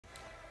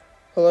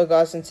Hello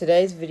guys, in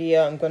today's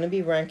video I'm going to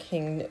be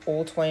ranking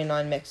all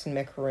 29 mechs in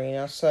Mech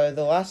Arena. So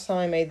the last time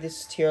I made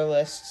this tier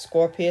list,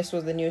 Scorpius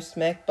was the newest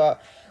mech,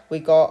 but we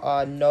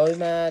got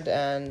Nomad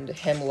and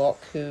Hemlock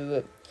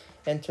who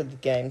entered the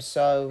game.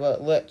 So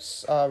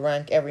let's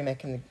rank every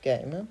mech in the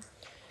game.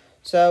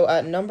 So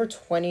at number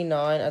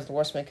 29 as the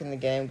worst mech in the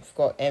game, we've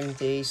got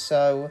MD.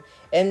 So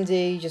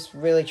MD, just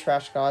really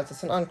trash, guys.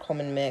 It's an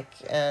uncommon mech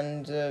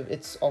and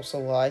it's also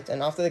light.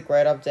 And after the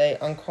great update,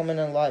 uncommon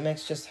and light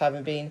mechs just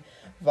haven't been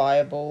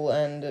viable,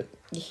 and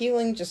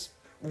healing just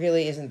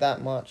really isn't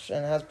that much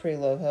and has pretty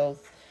low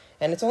health.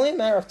 And it's only a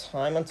matter of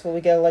time until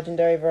we get a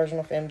legendary version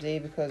of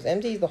MD, because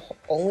MD is the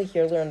only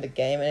healer in the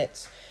game and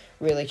it's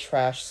really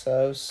trash.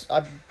 So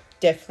I'm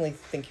definitely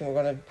thinking we're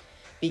going to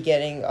be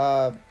getting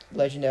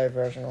legendary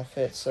version of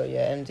it. So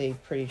yeah, MD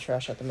pretty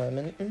trash at the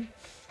moment.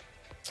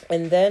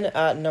 And then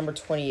at number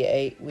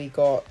 28 we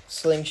got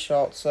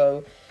Slingshot.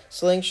 So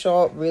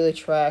Slingshot really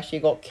trash.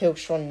 You got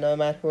Killshot and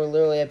Nomad, who are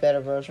literally a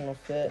better version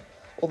of it.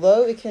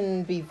 Although it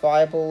can be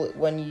viable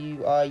when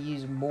you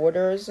use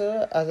mortars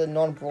as a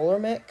non-brawler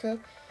mech,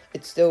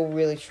 it's still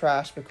really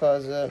trash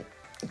because it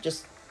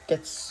just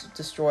gets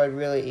destroyed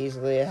really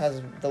easily. It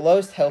has the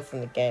lowest health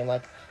in the game,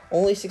 like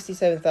only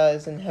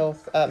 67,000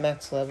 health at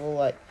max level.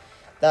 Like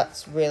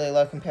that's really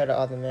low compared to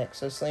other mechs.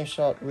 So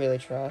Slingshot really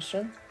trash.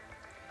 And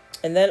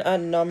then at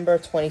number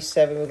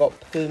 27 we got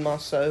Puma.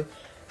 So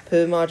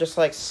Puma, just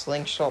like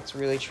Slingshot's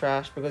really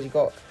trash because you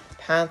got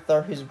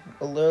Panther, who's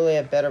literally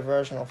a better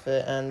version of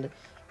it, and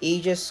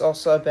Aegis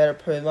also a better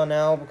Puma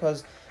now,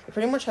 because it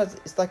pretty much has,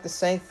 it's like the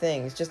same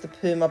thing. It's just a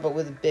Puma but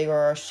with a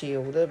bigger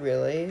shield,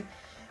 really.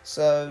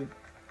 So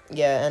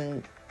yeah,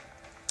 and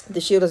the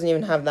shield doesn't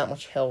even have that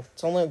much health.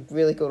 It's only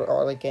really good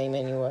early game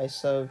anyway,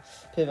 so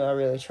Puma are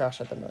really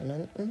trash at the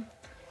moment.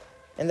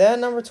 And then at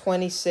number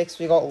 26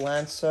 we got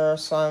Lancer.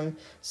 So I'm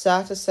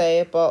sad to say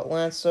it, but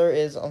Lancer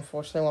is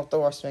unfortunately one of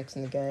the worst mechs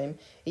in the game.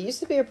 It used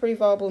to be a pretty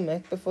viable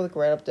mech before the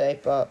great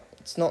update, but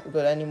it's not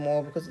good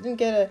anymore because it didn't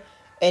get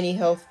any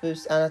health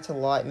boost, and it's a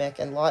light mech,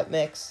 and light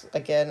mechs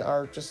again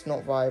are just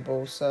not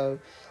viable. So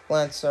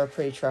Lancer are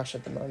pretty trash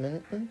at the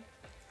moment.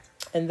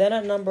 And then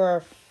at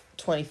number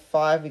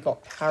 25 we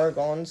got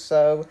Paragon.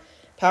 So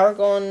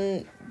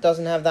Paragon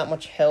doesn't have that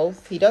much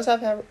health. He does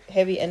have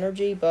heavy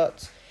energy,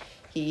 but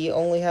he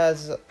only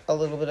has a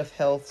little bit of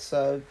health,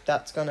 so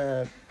that's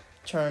gonna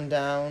turn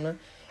down.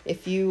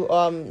 If you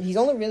he's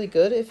only really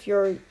good if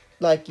you're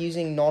like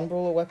using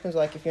non-brawler weapons.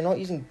 Like if you're not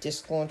using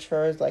disc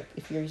launchers, like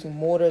if you're using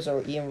mortars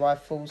or EM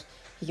rifles,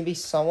 he can be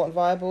somewhat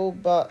viable,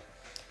 but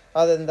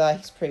other than that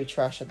he's pretty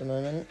trash at the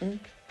moment.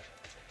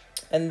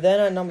 And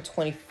then at number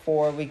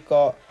 24 we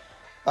got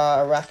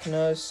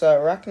Arachnos. So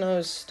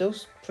Arachnos still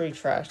pretty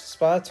trash. The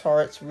Spire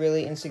turret's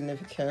really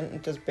insignificant.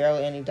 It does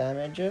barely any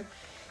damage,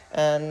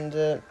 and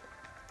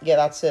yeah,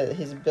 that's it.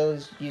 His ability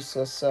is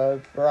useless,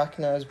 so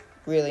Arachno is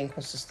really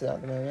inconsistent at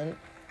the moment.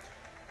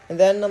 And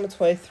then number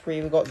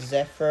 23, we got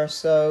Zephyr.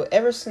 So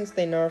ever since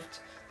they nerfed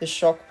the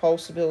Shock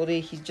Pulse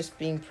ability, he's just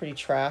been pretty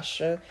trash.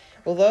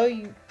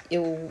 Although it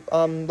will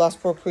last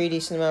for a pretty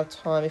decent amount of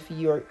time if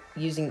you are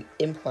using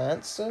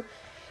implants,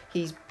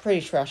 he's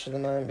pretty trash at the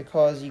moment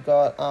because you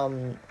got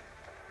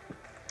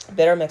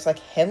better mechs like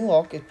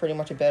Hemlock is pretty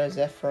much a better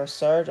Zephyr.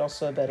 Surge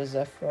also a better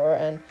Zephyr,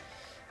 and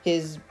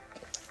his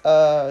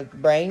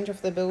range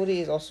of the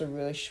ability is also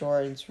really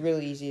short. It's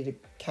really easy to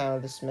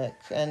counter this mech.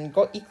 And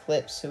got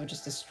Eclipse, who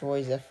just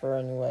destroys Zephyr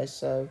anyway,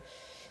 so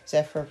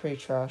Zephyr pretty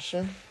trash.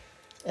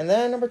 And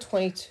then number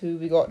 22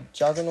 we got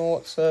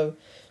Juggernaut. So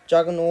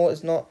Juggernaut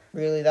is not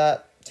really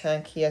that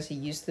tanky as he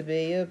used to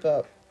be,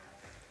 but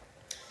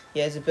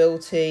yeah, his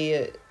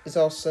ability is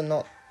also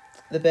not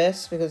the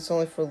best because it's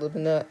only for a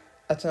limited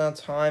amount of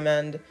time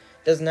and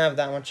doesn't have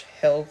that much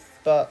health.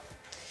 But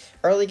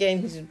early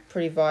game he's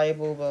pretty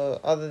viable, but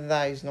other than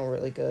that he's not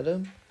really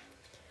good.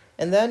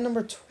 And then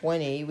number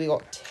 20 we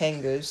got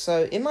Tengu.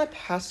 So in my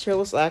past tier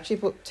list I actually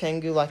put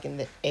Tengu like in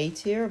the A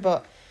tier,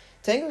 but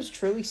Tengu is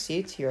truly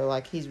C tier.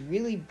 Like he's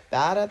really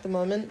bad at the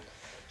moment.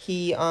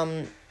 He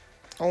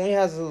only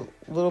has a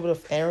little bit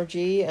of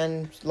energy,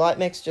 and light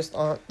mechs just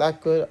aren't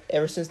that good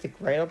ever since the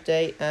great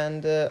update.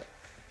 And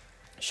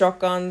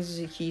shotguns,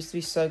 he used to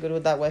be so good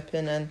with that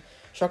weapon, and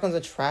shotguns are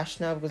trash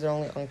now because they're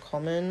only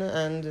uncommon.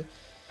 And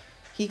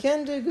he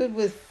can do good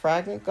with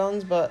fragment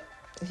guns, but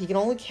he can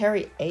only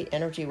carry 8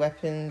 energy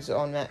weapons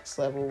on max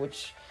level,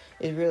 which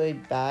is really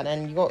bad.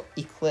 And you got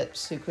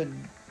Eclipse, who could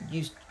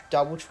use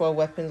double 12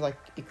 weapons. Like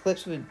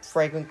Eclipse with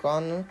fragment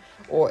gun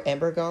or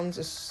ember guns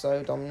is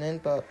so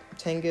dominant, but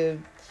Tengu,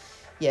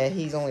 yeah,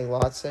 he's only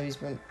light, so he's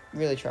been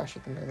really trash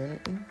at the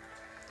moment.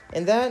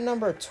 And then at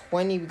number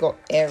 20 we got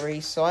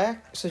Ares.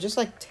 So just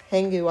like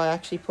Tengu, I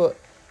actually put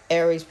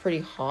Ares pretty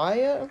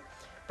high,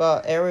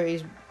 but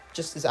Ares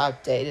just is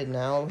outdated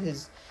now.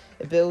 His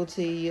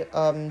ability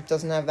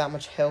doesn't have that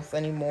much health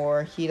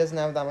anymore. He doesn't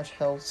have that much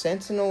health.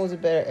 Sentinel is a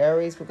better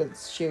Ares because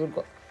its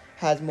shield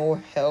has more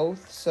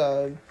health.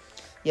 So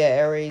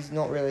yeah, Ares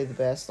not really the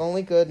best.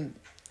 Only good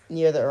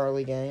near the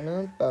early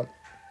game, but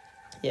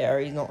yeah,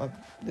 Ares not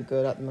the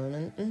good at the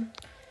moment.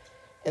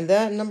 And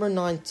then number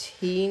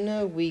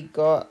 19, we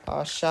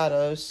got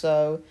Shadow.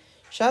 So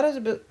Shadow's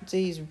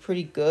ability is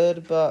pretty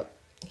good, but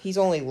he's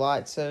only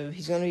light, so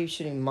he's going to be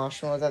shooting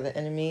marshmallows at the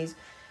enemies.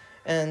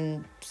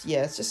 And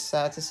yeah, it's just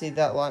sad to see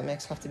that light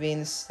mechs have to be in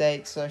this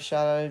state, so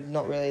Shadow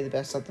not really the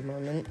best at the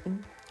moment.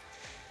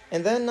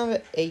 And then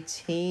number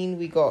 18,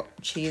 we got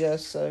Cheetah.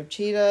 So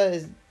Cheetah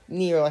is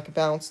near like a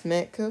balanced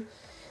mech.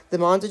 The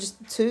mines are just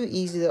too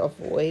easy to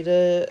avoid.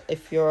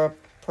 If you're a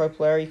pro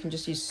player, you can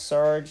just use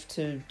Surge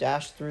to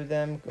dash through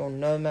them, or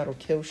Nomad or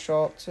Kill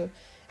Shot,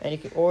 and you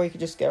can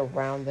just get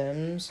around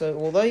them. So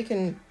although you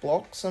can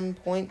block some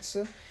points,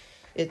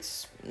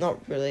 it's not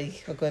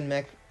really a good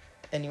mech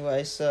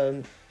anyway.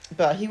 So,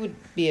 but he would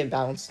be a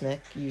balanced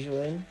mech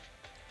usually.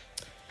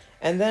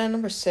 And then at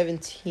number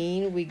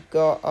 17, we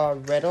got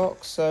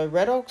Redox. So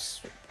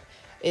Redox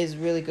is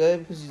really good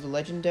because he's a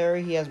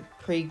legendary. He has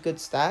pretty good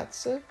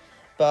stats,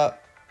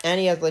 and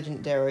he has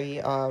legendary,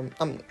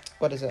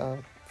 what is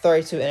it,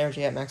 32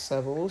 energy at max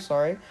level,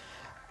 sorry.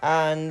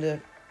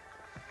 And,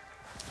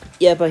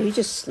 yeah, but he's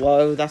just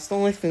slow. That's the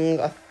only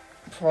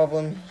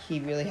problem he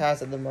really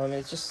has at the moment.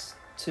 It's just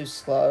too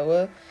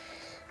slow.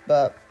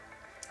 But,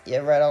 yeah,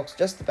 Redox,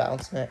 just the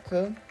bounce mech.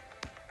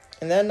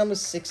 And then number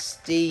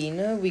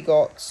 16, we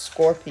got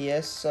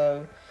Scorpius.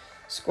 So,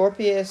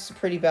 Scorpius,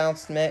 pretty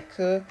balanced mech.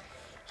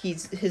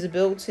 His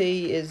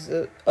ability is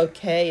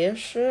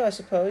okay-ish, I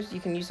suppose. You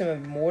can use him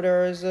in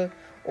mortars,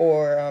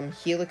 or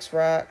helix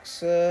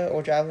racks,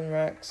 or javelin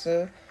racks,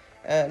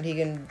 and he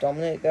can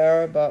dominate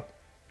there. But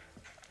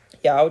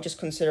yeah, I would just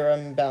consider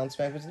him balanced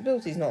mech because the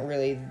ability is not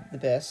really the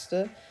best.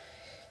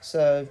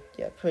 So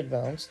yeah, pretty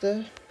balanced.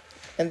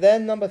 And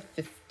then number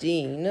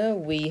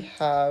 15, we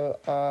have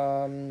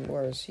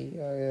where is he?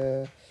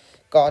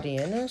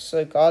 Guardian.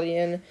 So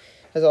Guardian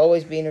has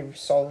always been a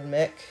solid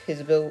mech.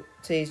 His ability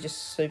is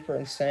just super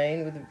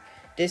insane. With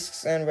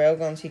discs and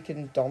railguns, he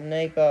can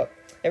dominate. But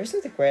ever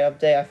since the Great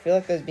Update, I feel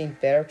like there's been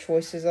better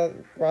choices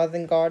rather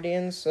than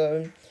Guardian.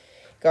 So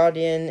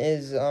Guardian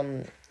is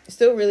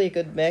still really a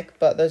good mech,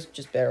 but there's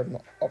just better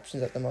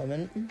options at the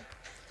moment.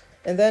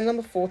 And then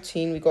number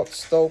 14, we got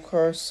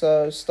Stalker.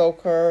 So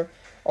Stalker,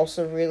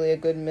 also really a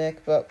good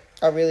mech, but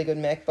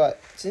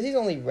since he's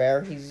only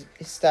rare, his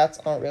stats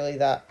aren't really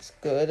that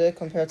good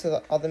compared to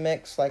the other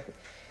mechs like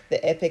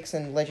the epics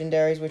and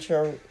legendaries, which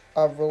are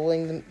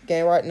ruling the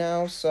game right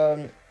now.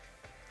 So,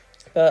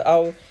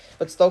 but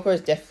Stalker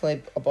is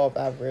definitely above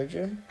average.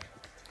 And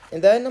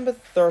then number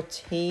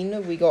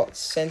 13, we got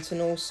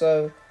Sentinel.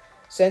 So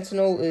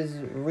Sentinel is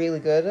really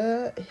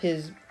good.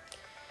 His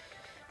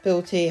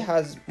ability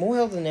has more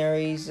health than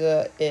Ares. He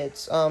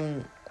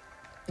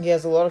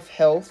has a lot of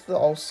health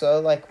also,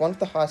 like one of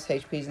the highest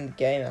HPs in the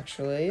game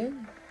actually.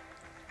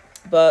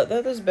 But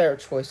there's better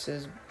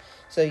choices.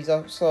 So he's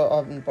also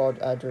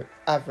above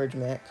average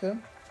mech.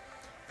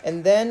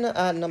 And then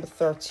at number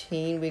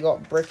 13, we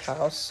got Brick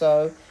House.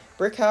 So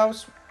Brick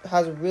House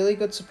has a really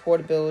good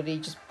support ability,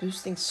 just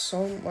boosting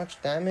so much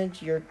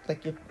damage. You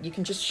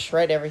can just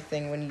shred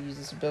everything when you use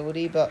this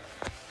ability, but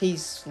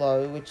he's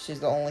slow, which is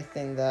the only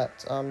thing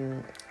that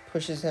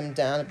pushes him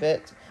down a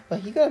bit. But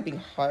he could have been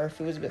higher if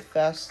he was a bit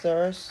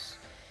faster.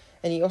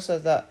 And he also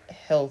has that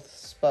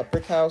health. But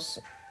Brick House,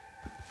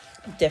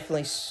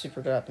 definitely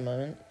super good at the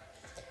moment.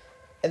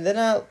 And then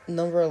at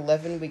number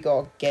 11, we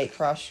got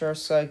Gatecrasher.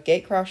 So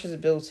Gatecrasher's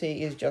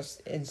ability is just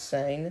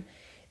insane.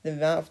 The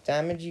amount of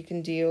damage you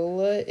can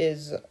deal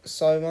is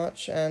so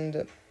much.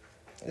 And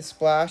the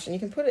splash. And you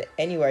can put it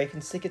anywhere. You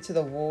can stick it to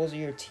the walls of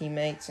your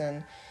teammates.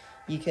 And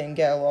you can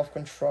get a lot of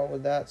control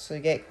with that. So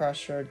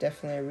Gatecrasher,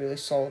 definitely a really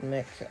solid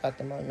mech at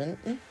the moment.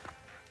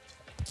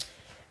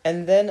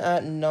 And then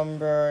at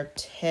number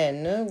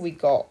 10, we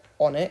got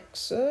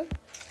Onyx.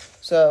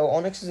 So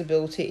Onyx's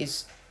ability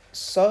is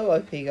so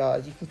OP,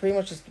 guys. You can pretty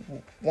much just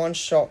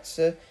one-shot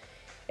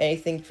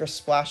anything for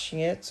splashing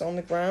it on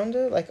the ground.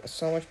 Like,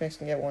 so much mechs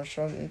can get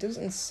one-shot. And does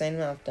an insane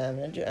amount of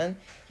damage. And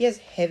he has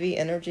heavy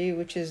energy,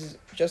 which is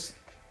just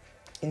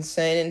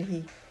insane. And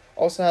he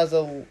also has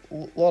a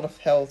lot of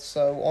health.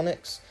 So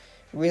Onyx,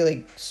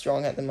 really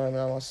strong at the moment,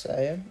 I must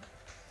say.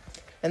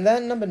 And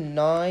then number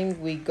 9,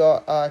 we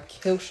got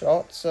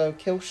Killshot. So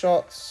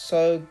Killshot's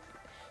so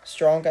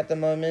strong at the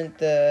moment.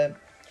 The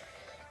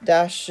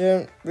dash,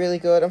 really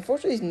good.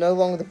 Unfortunately, he's no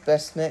longer the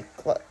best mech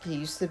like he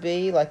used to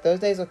be. Like, those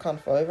days are kind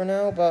of over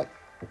now, but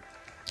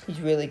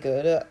he's really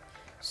good.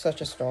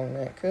 Such a strong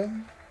mech.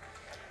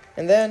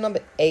 And then number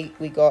 8,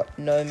 we got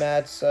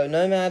Nomad. So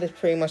Nomad is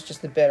pretty much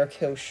just a better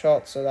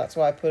Killshot, so that's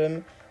why I put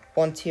him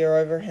one tier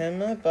over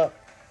him. But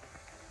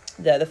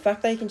yeah, the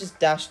fact that he can just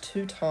dash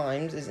 2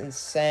 times is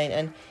insane.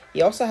 And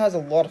he also has a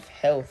lot of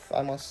health,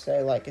 I must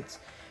say. Like, it's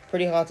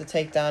pretty hard to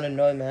take down a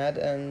Nomad,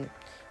 and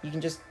you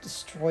can just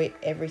destroy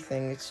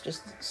everything. It's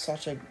just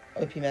such a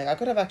OP mech. I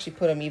could have actually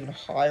put him even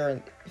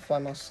higher, if I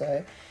must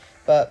say.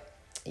 But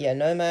yeah,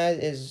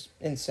 Nomad is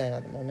insane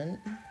at the moment.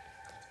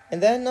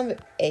 And then number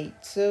 8,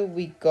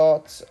 we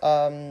got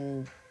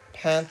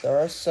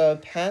Panther. So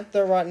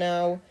Panther right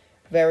now,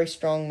 very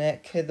strong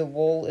mech. The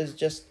wall is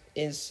just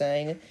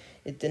insane.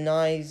 It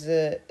denies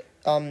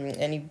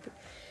any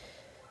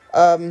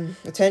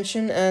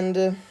attention,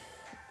 and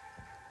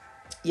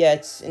yeah,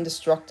 it's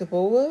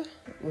indestructible,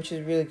 which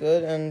is really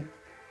good, and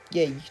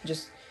yeah, you can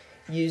just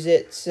use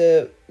it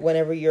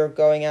whenever you're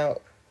going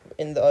out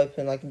in the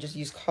open. Like, you can just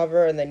use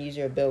cover and then use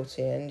your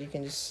ability, and you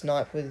can just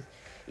snipe with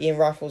Ian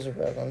rifles or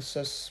railguns.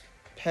 So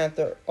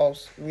Panther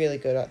also really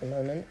good at the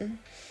moment.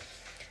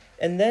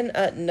 And then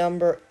at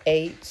number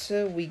 8,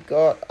 we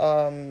got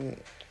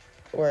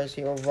where is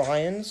he?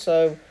 Orion.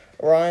 So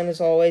Orion has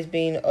always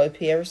been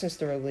OP ever since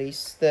the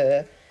release.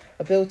 The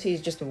ability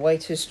is just way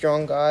too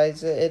strong,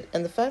 guys.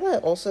 And the fact that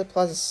it also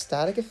applies a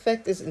static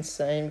effect is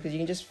insane, because you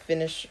can just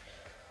finish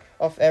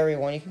off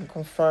everyone. You can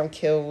confirm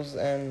kills,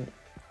 and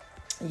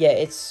yeah,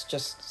 it's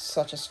just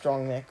such a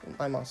strong mech,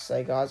 I must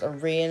say, guys.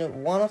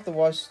 Orion, one of the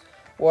most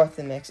worth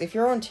the mechs. If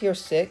you're on tier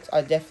 6,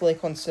 I definitely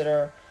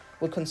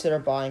would consider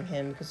buying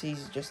him, because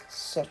he's just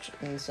such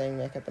an insane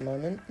mech at the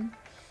moment.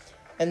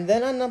 And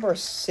then at number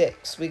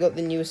 6, we got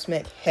the newest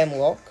mech,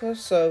 Hemlock.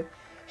 So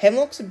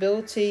Hemlock's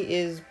ability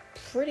is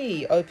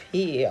pretty OP,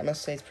 I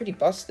must say. It's pretty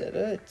busted.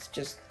 It's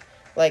just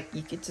like,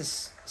 you get to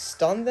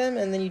stun them,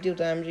 and then you deal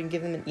damage and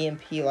give them an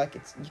EMP. Like,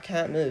 you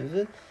can't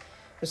move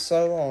for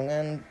so long.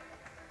 And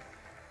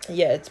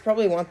yeah, it's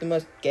probably one of the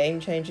most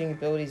game-changing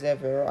abilities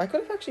ever. I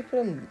could have actually put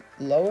him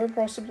lower,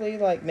 possibly.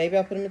 Like, maybe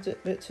I put him a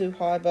bit too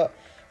high, but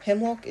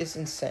Hemlock is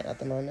insane at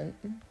the moment.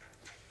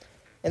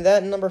 And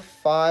then number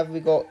 5, we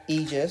got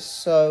Aegis.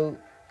 So,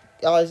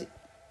 guys,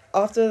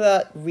 after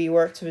that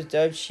rework to his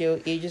Dome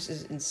Shield, Aegis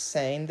is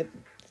insane. The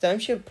Dome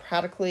Shield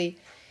practically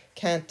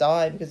can't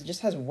die, because it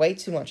just has way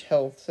too much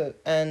health.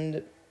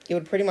 And it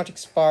would pretty much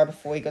expire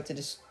before you get to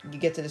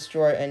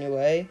destroy it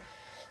anyway.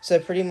 So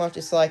pretty much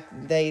it's like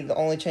the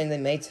only change they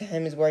made to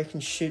him is where he can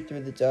shoot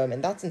through the dome,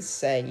 and that's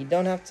insane. You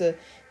don't have to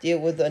deal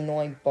with the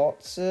annoying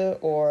bots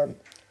or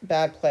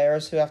bad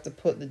players who have to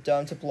put the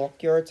dome to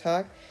block your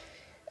attack.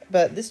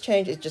 But this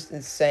change is just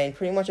insane.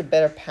 Pretty much a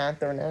better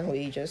Panther now,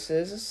 Aegis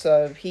is.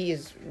 So he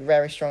is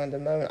very strong at the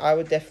moment. I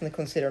would definitely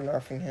consider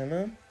nerfing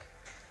him.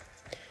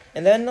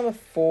 And then number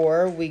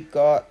 4, we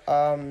got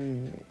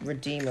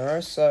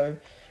Redeemer. So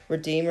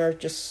Redeemer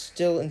just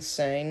still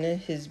insane.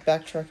 His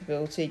backtrack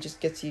ability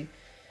just gets you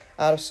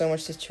out of so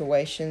much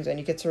situations, and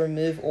you get to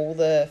remove all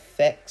the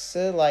effects,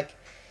 like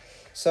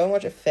so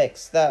much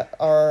effects that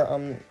are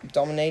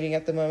dominating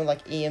at the moment,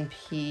 like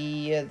EMP,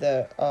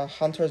 the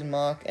Hunter's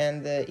Mark,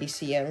 and the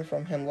ECM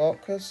from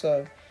Hemlock.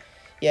 So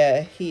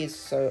yeah, he is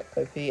so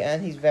OP,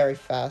 and he's very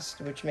fast,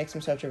 which makes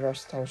him such a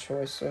versatile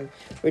choice. So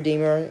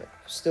Redeemer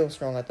still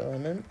strong at the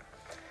moment.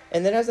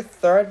 And then as the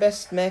third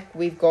best mech,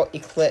 we've got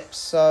Eclipse.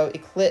 So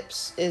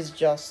Eclipse is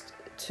just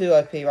too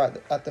OP right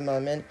at the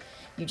moment.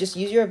 You just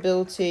use your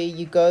ability,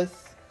 you go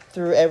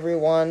through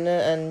everyone,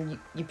 and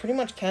you pretty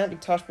much can't be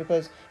touched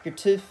because you're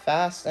too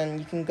fast, and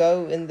you can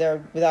go in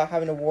there without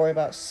having to worry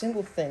about a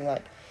single thing.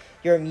 Like,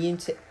 you're immune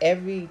to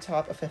every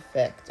type of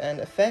effect, and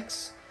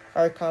effects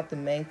are kind of the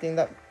main thing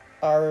that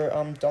are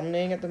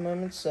dominating at the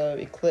moment. So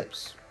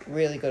Eclipse,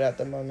 really good at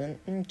the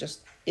moment.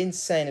 Just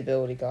insane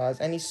ability, guys,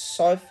 and he's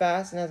so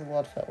fast and has a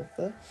lot of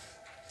health.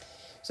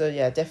 So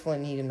yeah,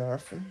 definitely need a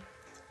nerf.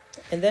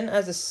 And then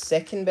as the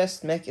second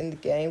best mech in the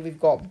game, we've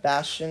got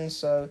Bastion.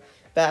 So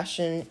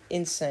Bastion,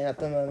 insane at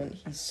the moment.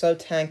 He's so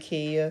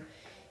tanky.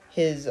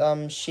 His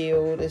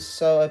shield is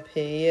so OP,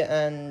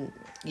 and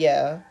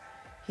yeah,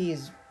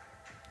 he's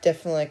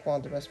definitely like one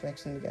of the best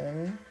mechs in the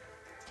game.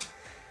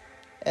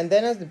 And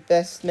then as the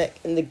best mech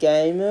in the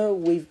game,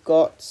 we've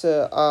got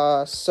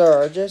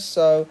Surge.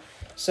 So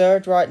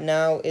Surge right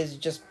now is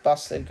just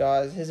busted,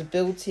 guys. His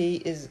ability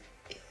is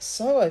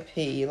so OP.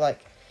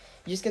 Like,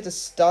 you just get to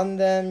stun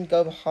them,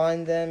 go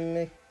behind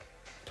them,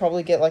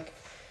 probably get like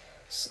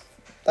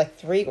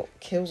 3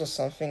 kills or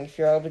something if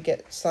you're able to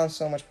get stun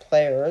so much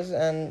players,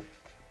 and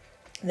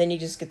then you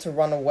just get to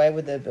run away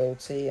with the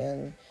ability.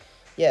 And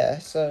yeah,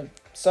 so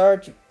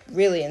Surge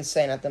really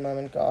insane at the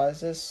moment,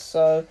 guys.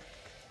 So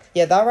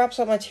yeah, that wraps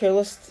up my tier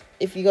list.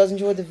 If you guys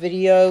enjoyed the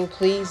video,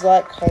 please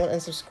like, comment,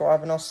 and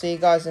subscribe, and I'll see you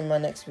guys in my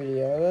next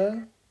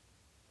video.